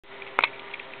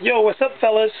Yo, what's up,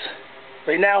 fellas?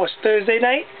 Right now it's Thursday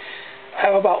night. I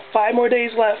have about 5 more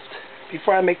days left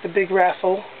before I make the big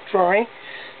raffle drawing.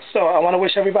 So I want to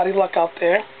wish everybody luck out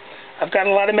there. I've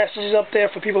gotten a lot of messages up there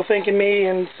for people thanking me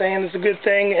and saying it's a good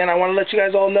thing, and I want to let you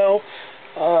guys all know,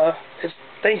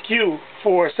 thank you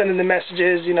for sending the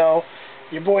messages. You know,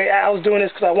 your boy Al's doing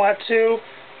this because I want to.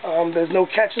 There's no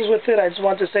catches with it. I just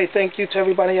want to say thank you to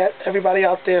everybody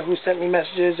out there who sent me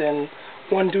messages, and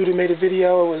one dude who made a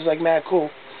video. It was like mad cool.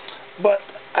 But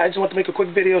I just want to make a quick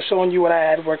video showing you what I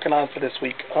had working on for this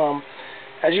week.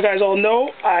 As you guys all know,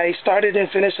 I started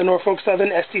and finished the Norfolk Southern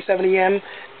SD70M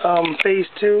Phase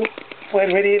 2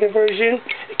 flat radiator version.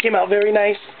 It came out very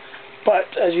nice, but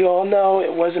as you all know,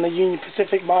 it wasn't a Union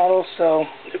Pacific model, so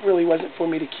it really wasn't for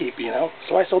me to keep, you know.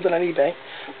 So I sold it on eBay.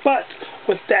 But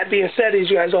with that being said, as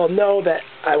you guys all know, that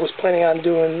I was planning on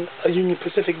doing a Union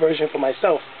Pacific version for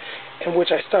myself, in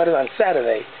which I started on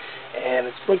Saturday. And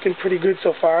it's looking pretty good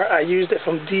so far. I used it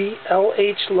from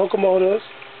DLH Locomotive,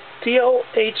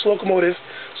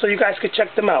 so you guys could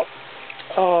check them out.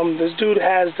 This dude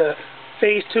has the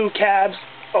Phase 2 cabs,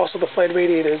 also the flat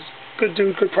radiators. Good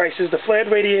dude, good prices. The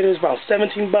flat radiators about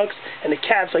 $17, and the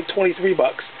cabs like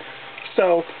 $23.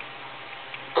 So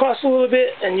costs a little bit,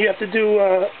 and you have to do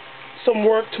some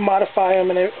work to modify them,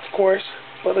 and of course.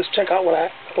 But let's check out what I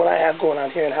have going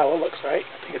on here and how it looks. Right?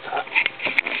 I think it's hot.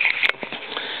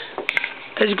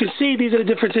 As you can see, these are the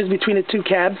differences between the two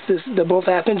cabs. They both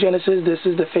have in Genesis. This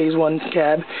is the Phase 1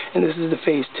 cab, and this is the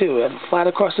Phase 2. It has a flat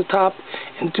across the top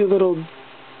and two little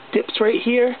dips right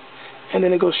here, and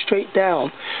then it goes straight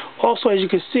down. Also, as you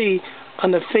can see,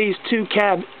 on the Phase 2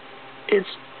 cab, it's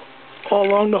all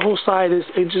along the whole side.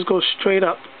 It just goes straight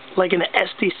up. Like in the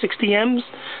SD70Ms,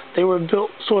 they were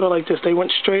built sort of like this. They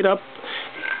went straight up.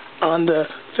 On the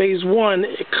Phase 1,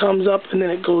 it comes up and then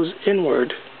it goes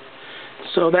inward.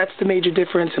 So that's the major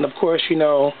difference, and of course, you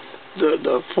know,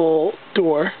 the full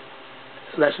door.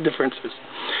 So that's the differences.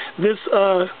 This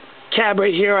cab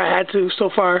right here, I had to so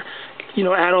far, you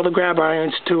know, add all the grab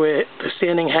irons to it, the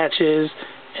sanding hatches,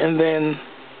 and then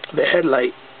the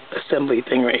headlight assembly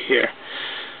thing right here.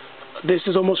 This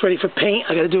is almost ready for paint.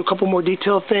 I got to do a couple more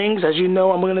detail things. As you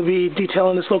know, I'm going to be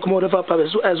detailing this locomotive up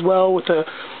as well with the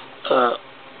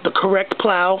correct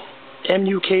plow,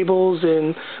 MU cables,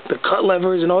 and the cut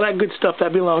levers and all that good stuff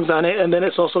that belongs on it. And then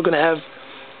it's also going to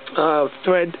have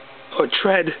thread or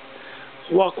tread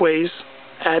walkways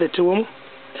added to them,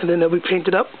 and then they'll be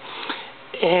painted up.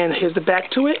 And here's the back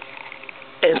to it.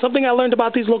 And something I learned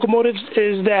about these locomotives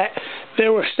is that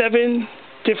there were 7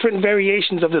 different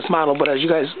variations of this model, but as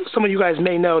some of you guys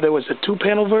may know, there was a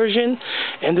 2-panel version,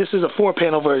 and this is a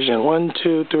 4-panel version. 1,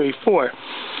 2, 3, 4.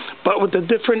 But with the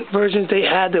different versions they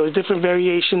had, there was different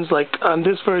variations. Like on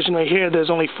this version right here, there's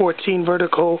only 14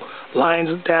 vertical lines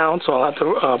down, so I'll have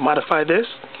to modify this.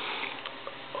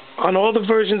 On all the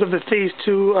versions of the Phase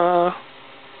 2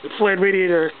 flat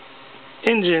radiator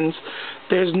engines,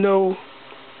 there's no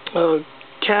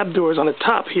cab doors on the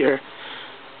top here.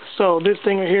 So this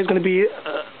thing right here is going to be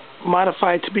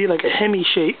modified to be like a Hemi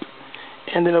shape,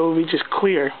 and then it will be just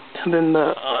clear. And then,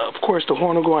 of course, the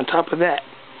horn will go on top of that.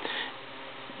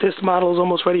 This model is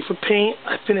almost ready for paint.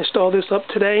 I finished all this up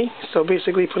today, so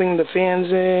basically putting the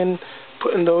fans in,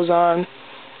 putting those on.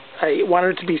 I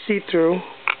wanted it to be see-through,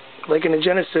 like in the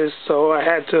Genesis, so I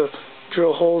had to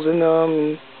drill holes in them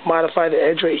and modify the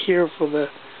edge right here for the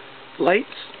lights.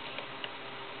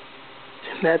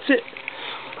 And that's it.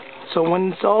 So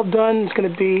when it's all done, it's going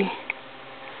to be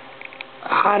a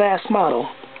hot-ass model.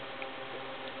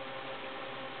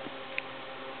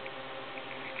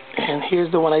 And here's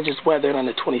the one I just weathered on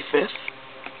the 25th.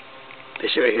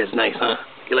 This right here is nice, huh?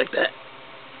 You like that?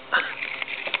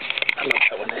 I love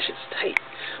that one. That shit's tight.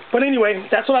 But anyway,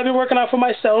 that's what I've been working on for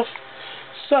myself.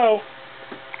 So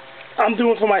I'm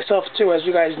doing for myself too. As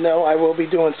you guys know, I will be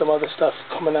doing some other stuff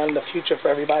coming on in the future for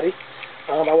everybody.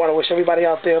 I want to wish everybody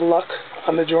out there luck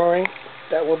on the drawing.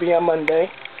 That will be on Monday.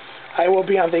 I will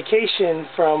be on vacation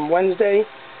from Wednesday,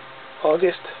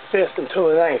 August 5th until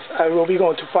the 9th. I will be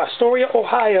going to Fostoria,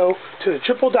 Ohio, to the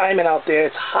Triple Diamond out there.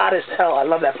 It's hot as hell. I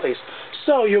love that place.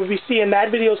 So you'll be seeing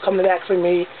mad videos coming back from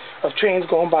me of trains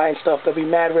going by and stuff. There'll be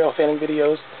mad rail fanning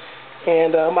videos.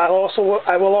 And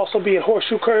I will also be in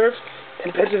Horseshoe Curve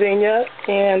in Pennsylvania,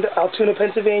 and Altoona,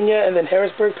 Pennsylvania, and then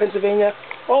Harrisburg, Pennsylvania,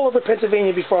 all over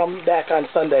Pennsylvania before I'm back on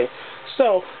Sunday.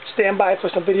 So stand by for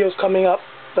some videos coming up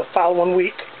the following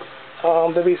week.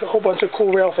 There'll be a whole bunch of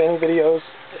cool rail fanning videos.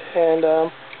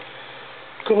 And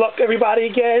good luck everybody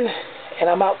again, and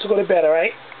I'm out to go to bed,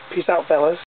 alright? Peace out,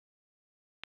 fellas.